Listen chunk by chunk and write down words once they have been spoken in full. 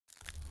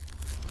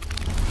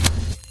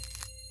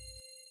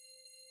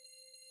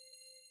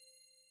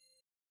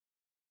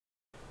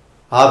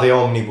Ave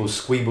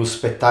omnibus quibus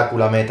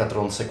spectacula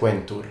Metatron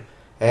sequentur,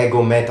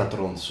 ego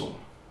Metatron sum.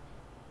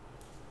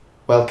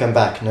 Welcome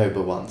back,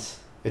 noble ones.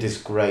 It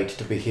is great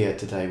to be here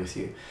today with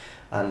you.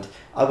 And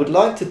I would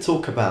like to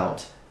talk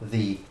about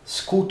the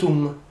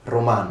Scutum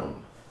Romanum,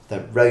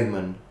 the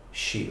Roman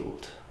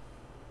shield.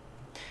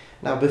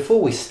 Now,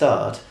 before we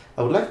start,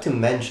 I would like to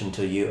mention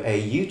to you a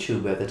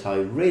YouTuber that I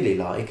really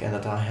like and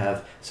that I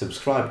have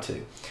subscribed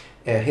to.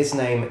 His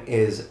name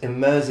is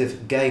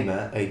Immersive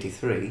Gamer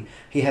 83.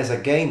 He has a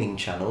gaming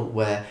channel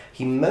where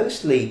he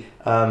mostly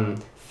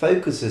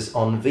focuses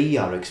on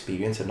VR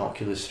experience and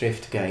Oculus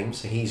Rift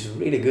games. He's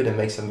really good and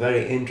makes some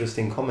very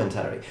interesting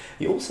commentary.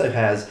 He also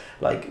has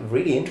like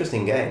really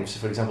interesting games,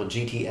 for example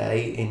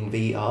GTA in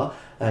VR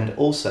and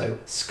also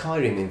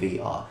Skyrim in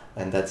VR,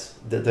 and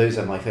those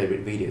are my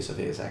favorite videos of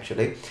his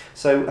actually.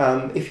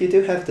 So if you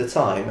do have the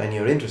time and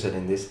you're interested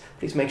in this,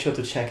 please make sure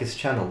to check his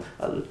channel.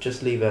 I'll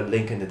just leave a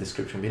link in the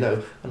description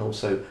below and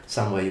also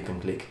somewhere you can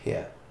click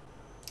here.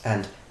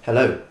 And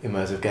hello,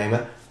 Immersive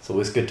Gamer. It's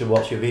always good to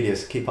watch your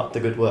videos. Keep up the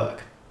good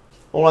work.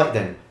 Alright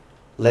then,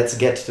 let's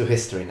get to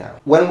history now.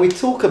 When we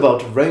talk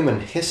about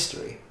Roman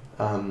history,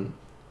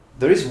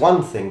 there is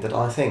one thing that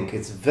I think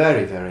is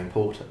very, very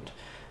important,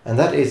 and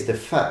that is the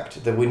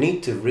fact that we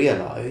need to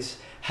realize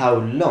how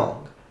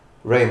long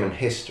Roman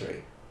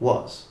history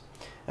was.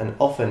 And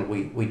often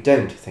we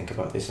don't think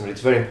about this, and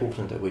it's very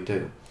important that we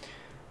do.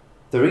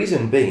 The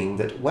reason being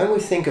that when we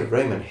think of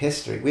Roman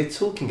history, we're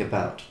talking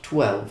about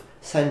 12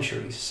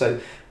 centuries, so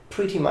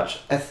pretty much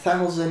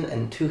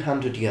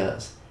 1,200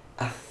 years.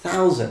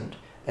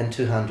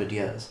 1,200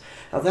 years.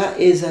 Now that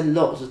is a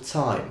lot of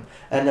time,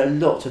 and a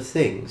lot of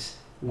things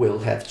will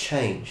have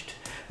changed.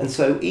 And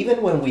so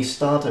even when we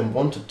start and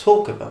want to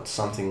talk about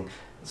something,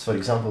 for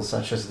example,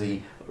 such as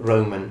the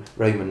Roman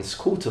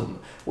Scutum,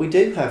 we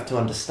do have to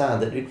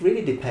understand that it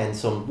really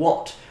depends on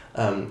what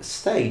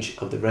stage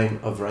of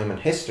Roman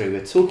history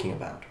we're talking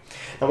about.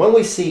 Now when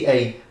we see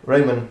a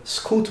Roman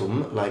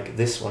Scutum like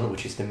this one,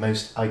 which is the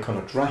most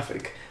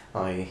iconographic,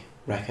 I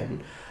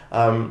reckon,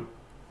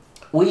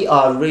 we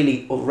are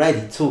really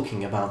already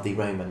talking about the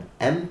Roman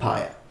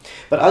Empire.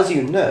 But as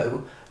you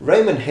know,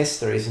 Roman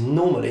history is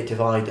normally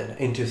divided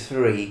into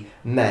three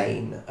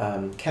main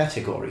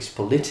categories,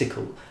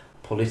 political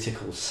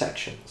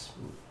sections,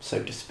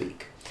 so to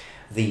speak.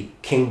 The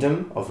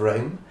Kingdom of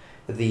Rome,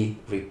 the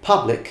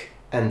Republic,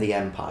 and the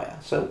Empire.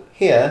 So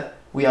here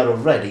we are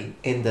already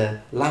in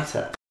the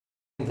latter,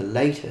 in the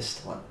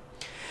latest one.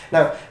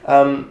 Now,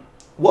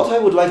 what I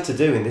would like to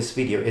do in this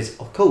video is,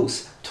 of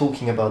course,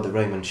 talking about the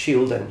Roman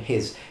shield and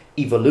his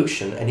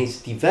evolution and his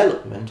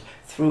development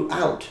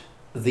throughout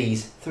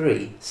these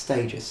three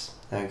stages.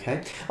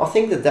 Okay, I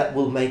think that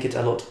will make it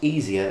a lot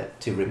easier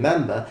to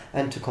remember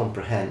and to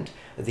comprehend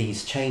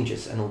these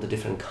changes and all the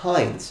different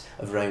kinds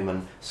of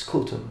Roman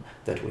Scutum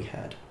that we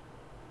had.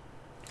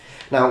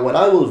 Now, when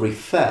I will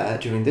refer,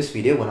 during this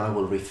video, when I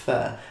will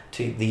refer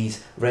to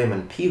these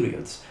Roman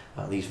periods,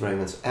 these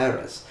Roman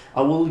eras,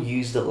 I will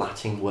use the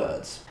Latin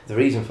words. The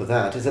reason for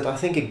that is that I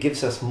think it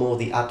gives us more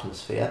the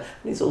atmosphere,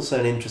 and it's also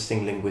an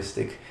interesting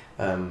linguistic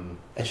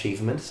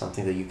achievement,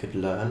 something that you could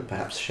learn,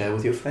 perhaps share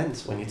with your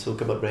friends when you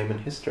talk about Roman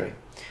history.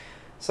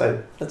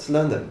 So let's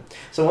learn them.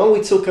 So when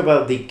we talk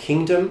about the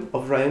Kingdom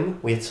of Rome,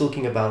 we are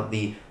talking about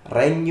the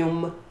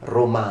Regnum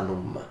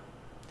Romanum.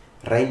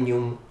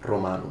 Regnum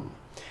Romanum.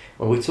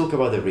 When we talk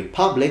about the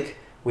Republic,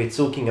 we're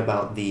talking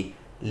about the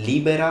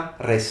Libera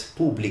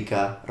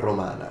Respublica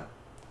Romana.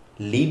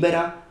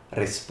 Libera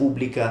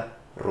Respublica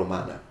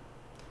Romana.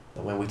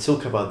 And when we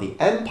talk about the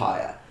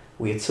Empire,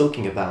 we are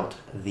talking about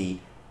the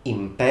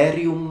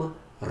Imperium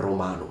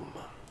Romanum.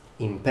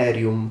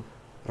 Imperium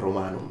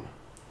Romanum.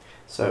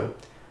 So,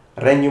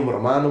 Regnum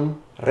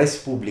Romanum,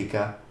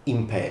 Respublica,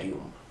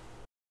 Imperium.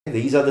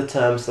 These are the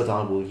terms that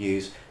I will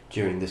use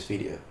during this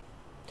video.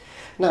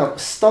 Now,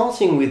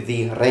 starting with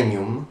the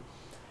Regnum,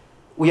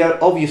 we are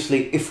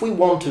obviously, if we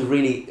want to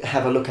really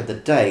have a look at the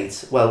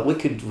dates, well, we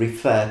could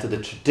refer to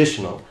the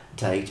traditional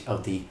date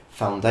of the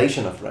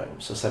foundation of Rome,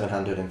 so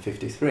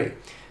 753.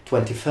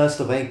 21st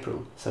of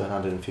April,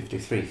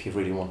 753, if you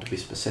really want to be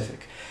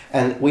specific.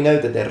 And we know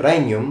that the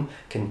Regnum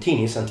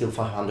continues until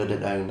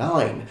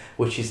 509,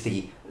 which is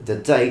the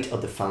date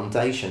of the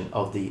foundation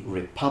of the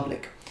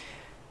Republic.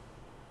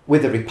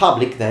 With the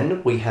Republic,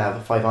 then, we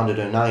have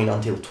 509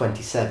 until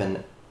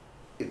 27.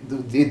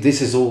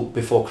 This is all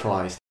before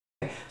Christ.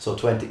 So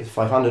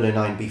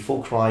 509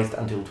 before Christ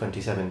until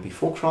 27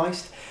 before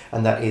Christ,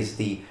 and that is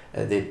the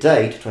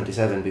date,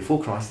 27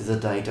 before Christ, is the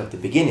date of the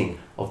beginning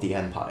of the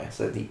Empire.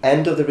 So the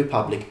end of the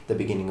Republic, the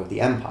beginning of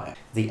the Empire.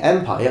 The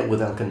Empire will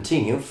then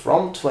continue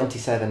from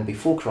 27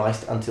 before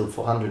Christ until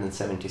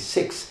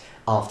 476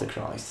 after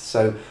Christ.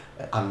 So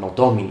Anno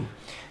Domini.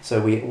 So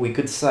we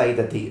could say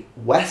that the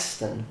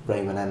Western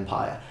Roman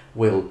Empire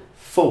will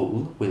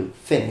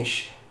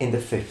finish in the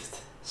 5th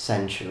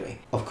century.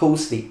 Of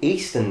course, the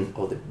Eastern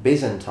or the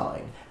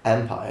Byzantine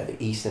Empire,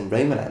 the Eastern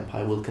Roman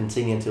Empire, will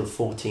continue until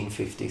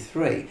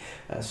 1453,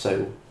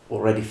 so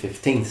already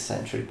 15th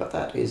century, but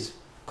that is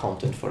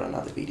content for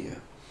another video.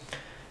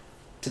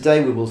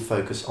 today we will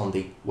focus on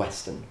the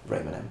Western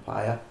Roman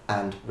Empire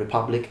and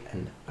Republic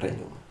and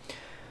Regnum.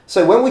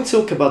 So when we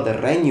talk about the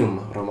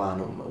Regnum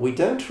Romanum, we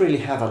don't really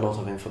have a lot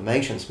of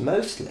information,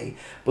 mostly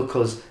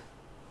because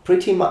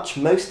pretty much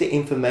most of the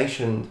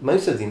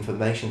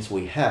information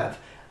we have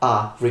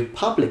are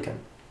Republican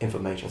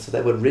information. So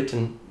they were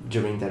written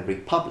during the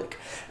Republic.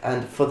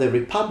 And for the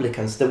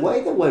Republicans, the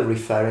way they were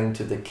referring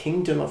to the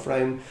Kingdom of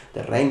Rome,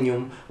 the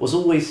Regnum, was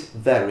always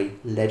very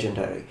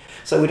legendary.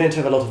 So we don't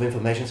have a lot of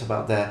information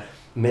about their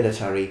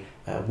military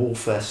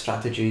warfare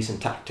strategies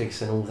and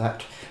tactics and all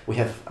that. We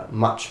have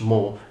much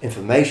more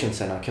information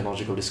and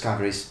archaeological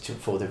discoveries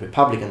for the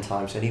Republican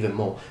times, and even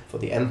more for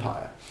the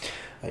Empire,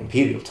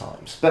 imperial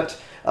times. But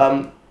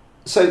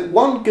so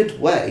one good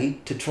way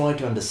to try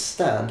to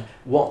understand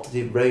what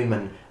the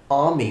Roman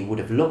army would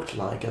have looked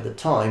like at the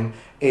time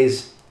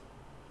is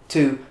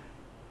to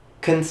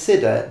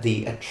consider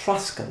the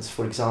Etruscans,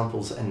 for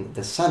example, and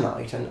the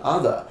Samnite and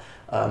other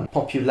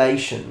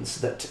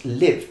populations that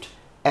lived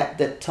at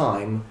that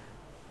time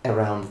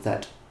around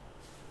that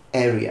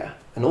area,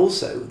 and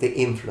also the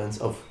influence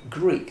of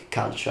Greek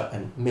culture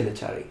and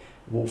military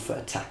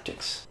warfare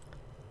tactics.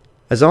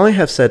 As I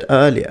have said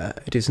earlier,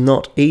 it is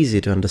not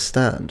easy to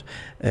understand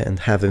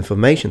and have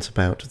information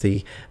about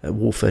the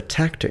warfare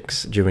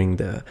tactics during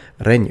the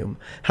Regnum.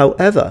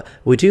 However,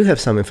 we do have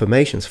some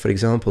information, for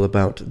example,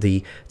 about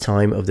the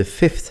time of the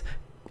fifth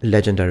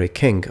legendary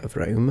king of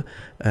Rome,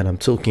 and I'm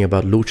talking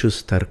about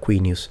Lucius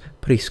Tarquinius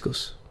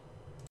Priscus.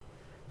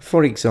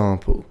 For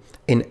example,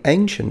 in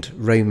ancient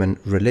Roman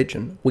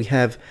religion, we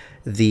have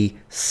the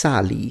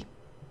Salii.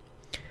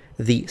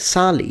 The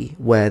Salii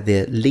were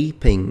the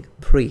leaping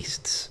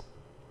priests.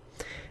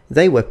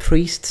 They were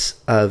priests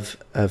of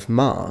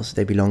Mars.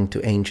 They belonged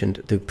to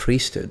the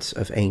priesthoods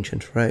of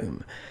ancient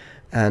Rome,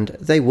 and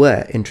they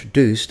were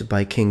introduced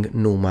by King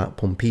Numa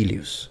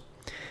Pompilius.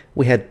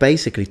 We had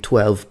basically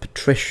 12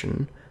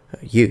 patrician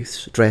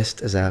youths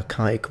dressed as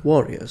archaic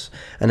warriors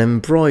and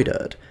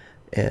embroidered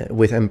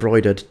with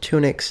embroidered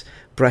tunics,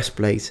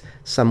 breastplates,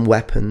 some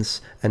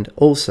weapons, and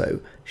also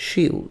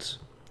shields.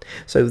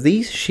 So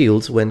these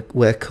shields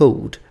were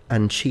called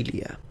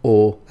ancilia,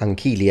 or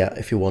ankylia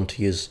if you want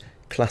to use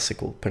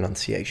classical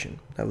pronunciation.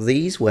 Now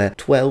these were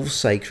 12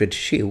 sacred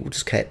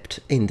shields kept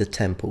in the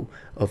temple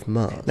of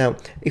Mars. Now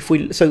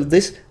so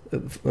this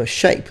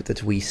shape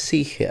that we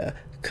see here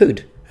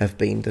could have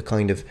been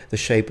the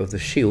shape of the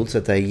shields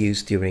that they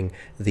used during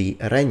the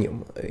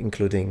Regnum,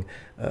 including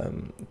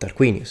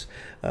Tarquinius.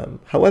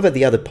 However,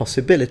 the other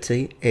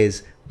possibility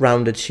is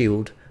rounded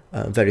shield,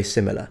 very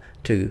similar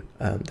to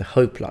the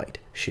hoplite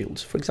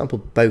shields. For example,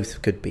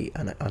 both could be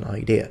an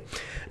idea.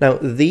 Now,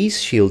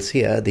 these shields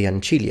here, the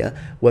ancilia,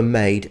 were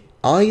made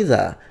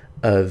either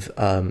of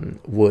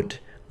wood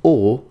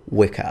or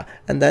wicker,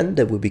 and then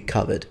they would be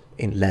covered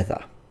in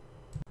leather.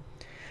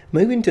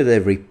 Moving to the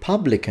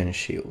Republican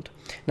shield.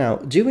 Now,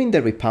 during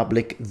the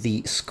Republic,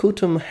 the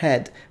scutum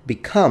had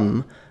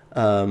become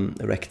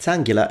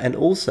rectangular, and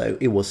also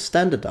it was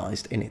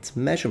standardized in its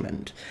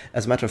measurement.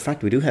 As a matter of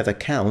fact, we do have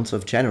accounts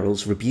of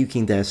generals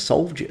rebuking their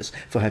soldiers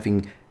for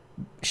having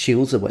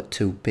shields that were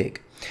too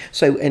big.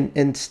 So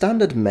in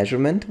standard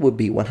measurement would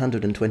be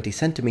 120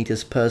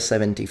 centimeters per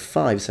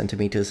 75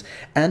 centimeters,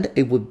 and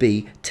it would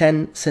be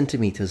 10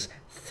 centimeters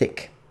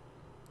thick.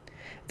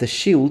 The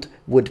shield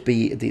would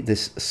be,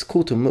 this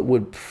scutum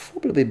would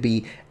probably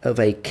be of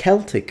a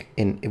Celtic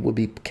in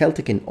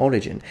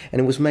origin,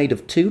 and it was made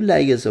of 2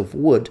 layers of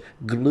wood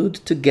glued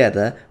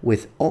together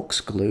with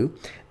ox glue,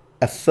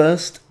 a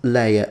first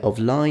layer of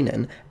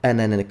linen,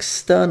 and then an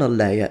external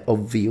layer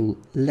of veal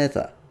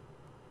leather.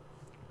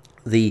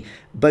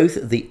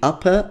 Both the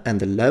upper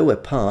and the lower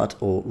part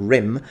or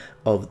rim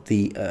of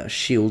the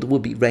shield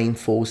would be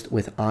reinforced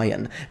with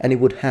iron, and it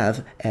would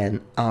have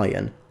an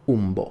iron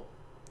umbo,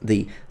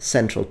 the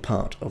central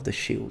part of the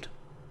shield.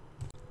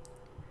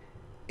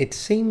 It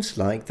seems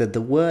like that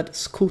the word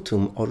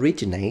scutum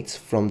originates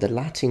from the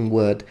Latin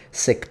word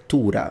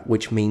sectura,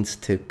 which means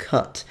to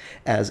cut,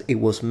 as it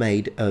was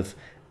made of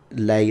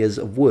layers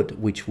of wood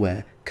which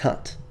were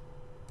cut.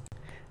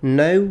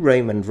 No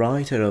Roman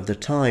writer of the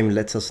time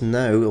lets us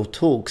know or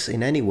talks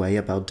in any way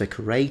about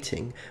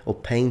decorating or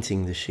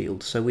painting the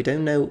shield, so we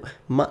don't know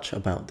much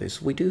about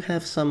this. We do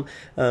have some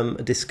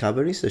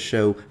discoveries that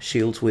show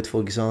shields with, for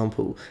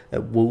example,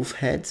 wolf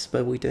heads,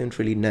 but we don't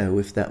really know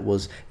if that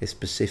was a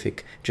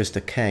specific, just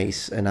a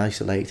case, an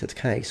isolated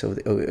case, or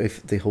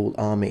if the whole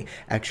army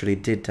actually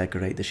did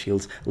decorate the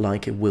shields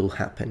like it will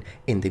happen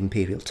in the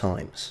imperial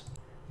times.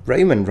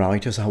 Roman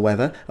writers,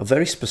 however, are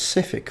very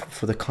specific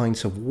for the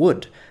kinds of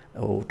wood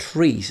or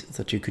trees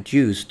that you could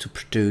use to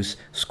produce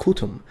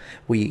scutum.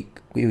 We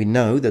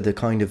know that the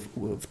kind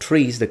of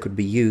trees that could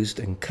be used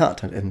and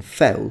cut and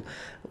fell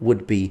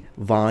would be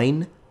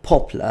vine,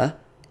 poplar,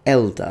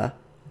 elder,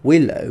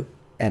 willow,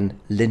 and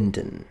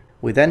linden.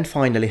 We then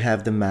finally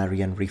have the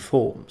Marian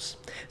reforms.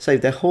 So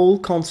the whole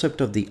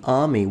concept of the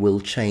army will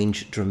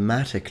change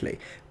dramatically,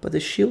 but the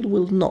shield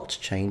will not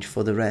change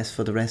for the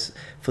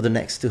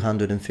next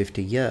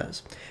 250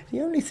 years.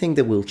 The only thing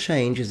that will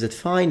change is that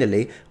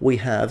finally we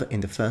have,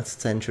 in the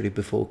 1st century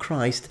before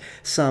Christ,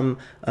 some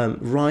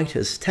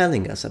writers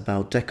telling us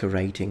about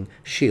decorating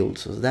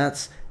shields. So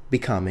that's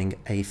becoming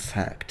a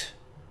fact.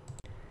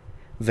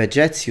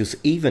 Vegetius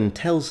even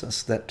tells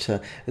us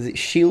that the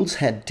shields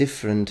had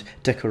different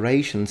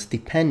decorations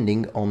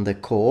depending on the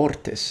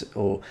cohortes,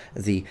 or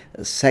the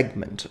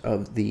segment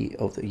of the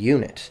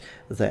unit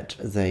that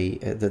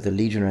the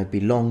legionary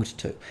belonged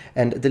to.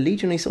 And the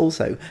legionaries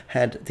also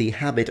had the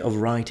habit of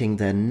writing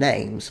their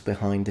names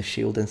behind the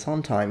shield, and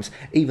sometimes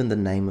even the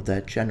name of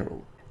their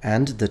general.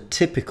 And the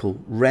typical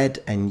red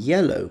and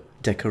yellow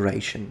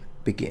decoration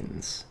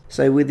begins.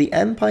 So with the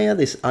Empire,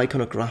 this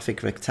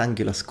iconographic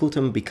rectangular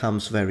scutum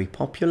becomes very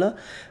popular.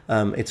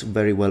 It's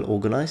very well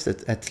organized,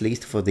 at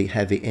least for the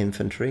heavy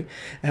infantry.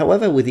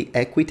 However, with the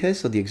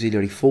equites, or the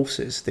auxiliary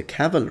forces, the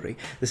cavalry,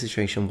 the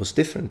situation was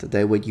different.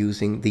 They were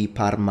using the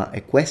parma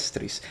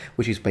equestris,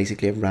 which is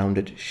basically a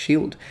rounded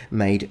shield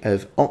made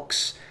of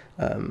ox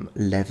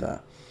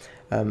leather.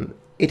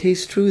 It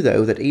is true,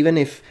 though, that even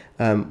if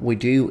we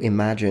do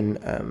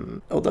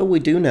imagine, although we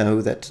do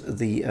know that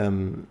the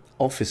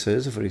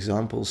officers, for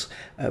example,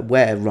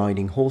 were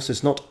riding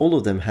horses, not all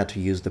of them had to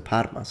use the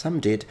parma. Some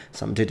did,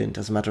 some didn't.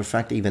 As a matter of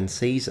fact, even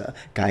Caesar,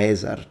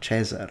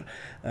 Caesar,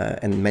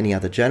 and many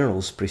other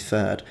generals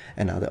preferred,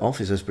 and other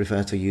officers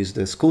preferred to use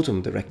the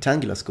scutum, the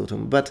rectangular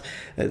scutum. But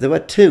there were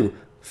two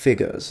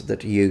figures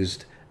that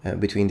used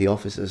between the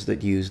officers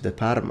that used the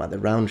parma, the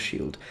round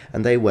shield,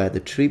 and they were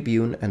the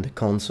tribune and the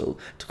consul,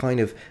 to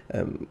kind of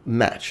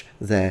match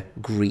their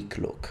Greek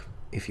look,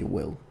 if you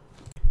will.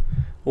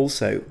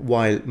 Also,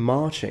 while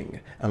marching,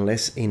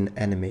 unless in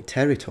enemy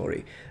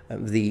territory,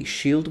 the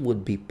shield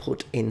would be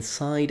put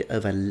inside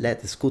of a leather,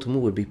 the scutum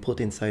would be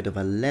put inside of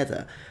a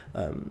leather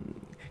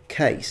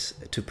case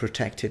to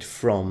protect it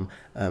from,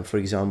 for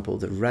example,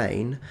 the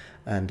rain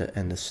and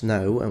the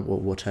snow and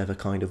whatever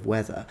kind of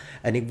weather,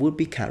 and it would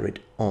be carried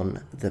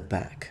on the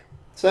back.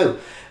 So,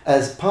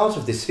 as part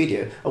of this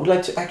video, I would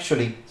like to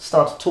actually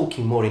start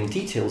talking more in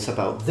details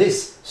about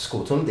this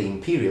scutum, the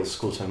imperial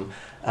scutum,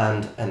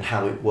 and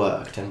how it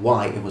worked and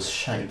why it was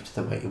shaped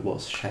the way it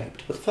was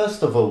shaped. But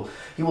first of all,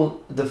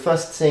 the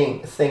first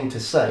thing to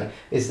say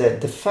is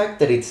that the fact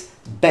that it's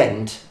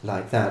bent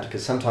like that,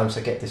 because sometimes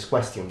I get this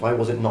question, why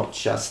was it not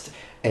just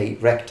a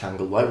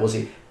rectangle? Why was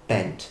it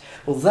bent?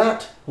 Well,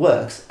 that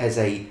works as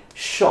a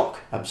shock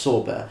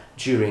absorber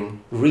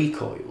during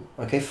recoil,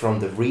 okay, from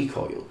the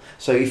recoil.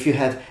 So if you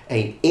have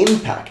an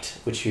impact,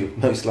 which you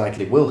most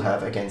likely will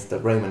have against the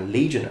Roman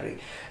legionary,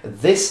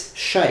 this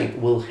shape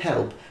will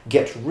help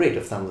get rid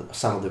of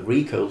some of the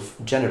recoil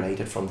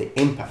generated from the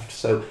impact.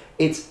 So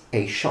it's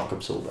a shock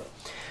absorber.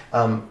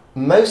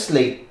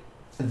 Mostly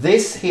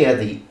this here,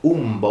 the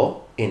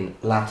umbo in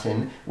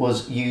Latin,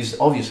 was used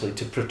obviously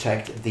to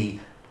protect the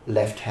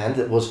left hand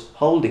that was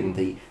holding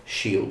the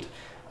shield,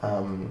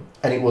 and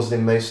it was the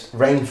most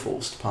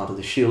reinforced part of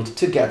the shield,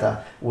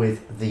 together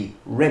with the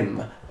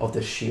rim of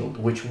the shield,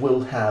 which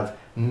will have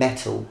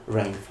metal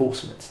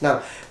reinforcements.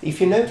 Now,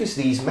 if you notice,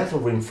 these metal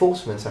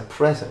reinforcements are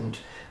present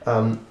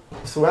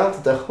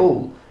throughout the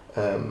whole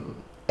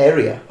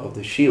area of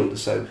the shield.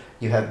 So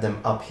you have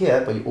them up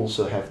here, but you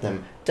also have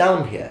them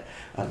down here.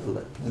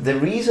 And the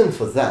reason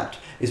for that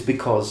is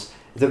because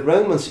the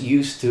Romans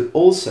used to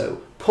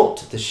also put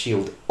the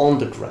shield on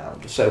the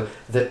ground. So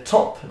the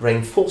top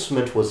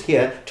reinforcement was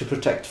here to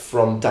protect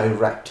from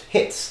direct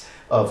hits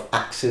of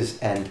axes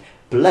and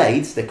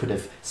blades that could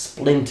have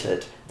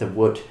splintered the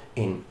wood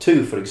in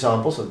two, for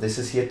example. So this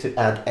is here to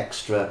add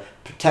extra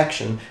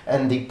protection.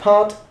 And the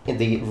part in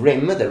the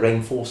rim, the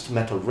reinforced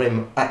metal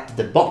rim at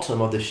the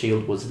bottom of the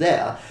shield, was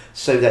there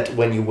so that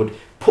when you would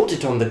put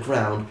it on the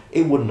ground,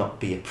 it would not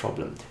be a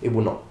problem. It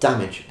would not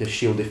damage the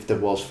shield if there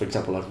was, for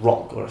example, a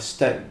rock or a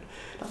stone.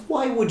 Now,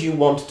 why would you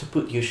want to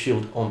put your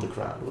shield on the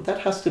ground? Well,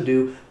 that has to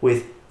do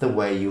with the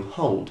way you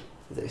hold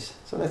this.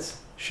 So let's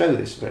show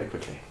this very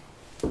quickly.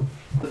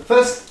 The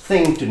first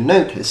thing to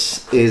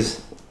notice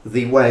is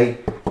the way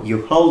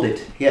you hold it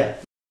here.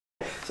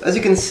 So as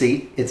you can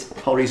see, it's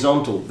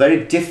horizontal,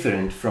 very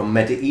different from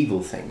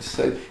medieval things,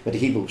 so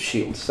medieval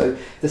shields. So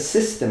the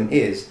system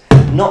is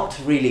not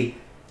really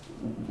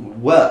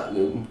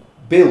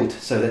built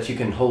so that you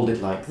can hold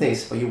it like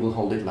this, but you will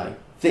hold it like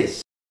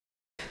this.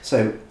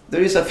 So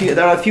there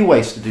are a few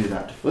ways to do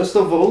that. First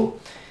of all,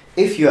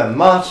 if you are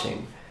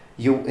marching,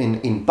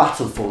 in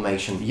battle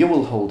formation, you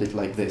will hold it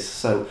like this.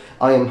 So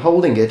I am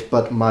holding it,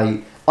 but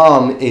my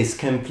arm is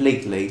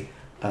completely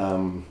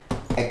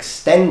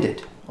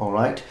extended, all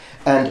right?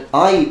 And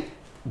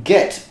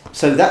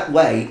so that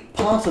way,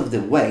 part of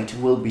the weight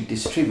will be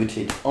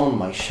distributed on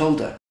my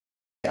shoulder.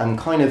 I'm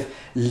kind of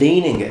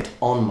leaning it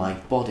on my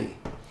body.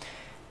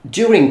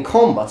 During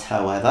combat,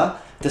 however,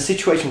 the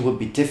situation would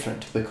be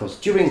different, because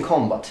during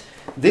combat,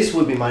 this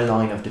would be my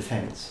line of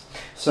defense.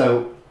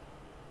 So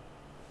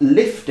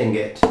lifting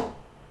it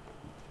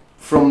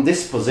from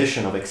this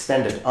position of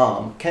extended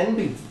arm can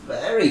be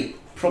very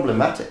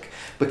problematic,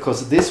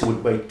 because this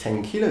would weigh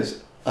 10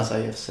 kilos, as I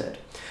have said.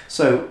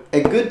 So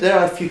there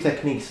are a few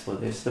techniques for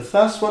this. The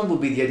first one would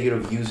be the idea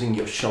of using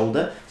your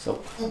shoulder.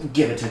 So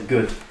give it a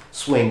good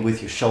swing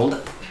with your shoulder.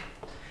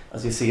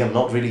 As you see, I'm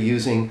not really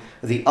using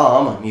the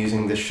arm, I'm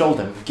using the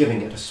shoulder, I'm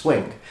giving it a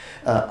swing.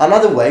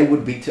 Another way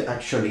would be to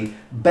actually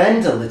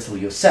bend a little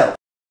yourself.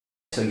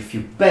 So if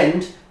you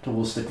bend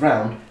towards the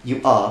ground,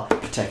 you are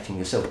protecting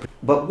yourself.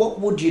 But what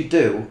would you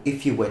do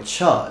if you were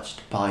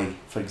charged by,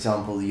 for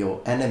example,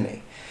 your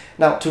enemy?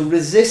 Now, to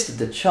resist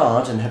the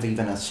charge and have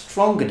even a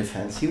stronger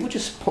defense, you would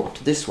just put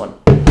this one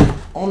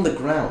on the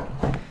ground.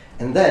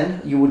 And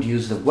then you would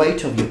use the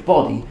weight of your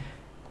body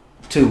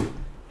to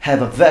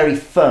have a very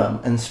firm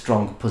and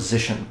strong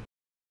position.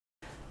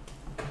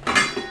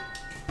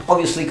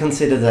 Obviously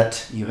consider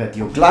that you had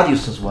your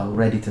gladius as well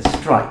ready to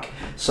strike,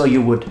 so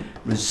you would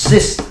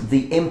resist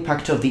the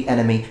impact of the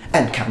enemy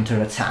and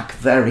counterattack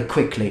very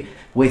quickly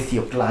with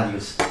your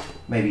gladius.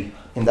 Maybe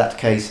in that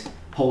case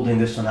holding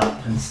this one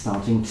up and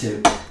starting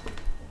to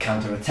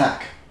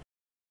counterattack.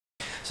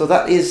 So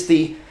that's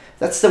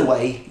the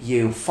way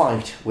you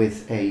fight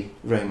with a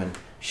Roman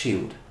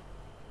shield.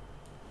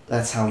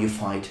 That's how you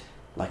fight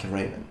like a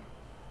Roman.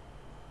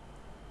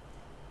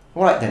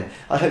 Alright then,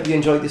 I hope you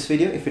enjoyed this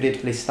video. If you did,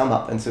 please thumb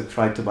up and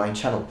subscribe to my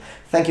channel.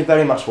 Thank you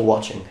very much for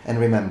watching, and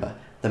remember,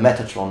 the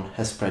Metatron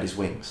has spread his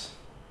wings.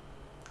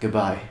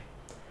 Goodbye.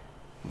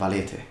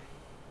 Valete.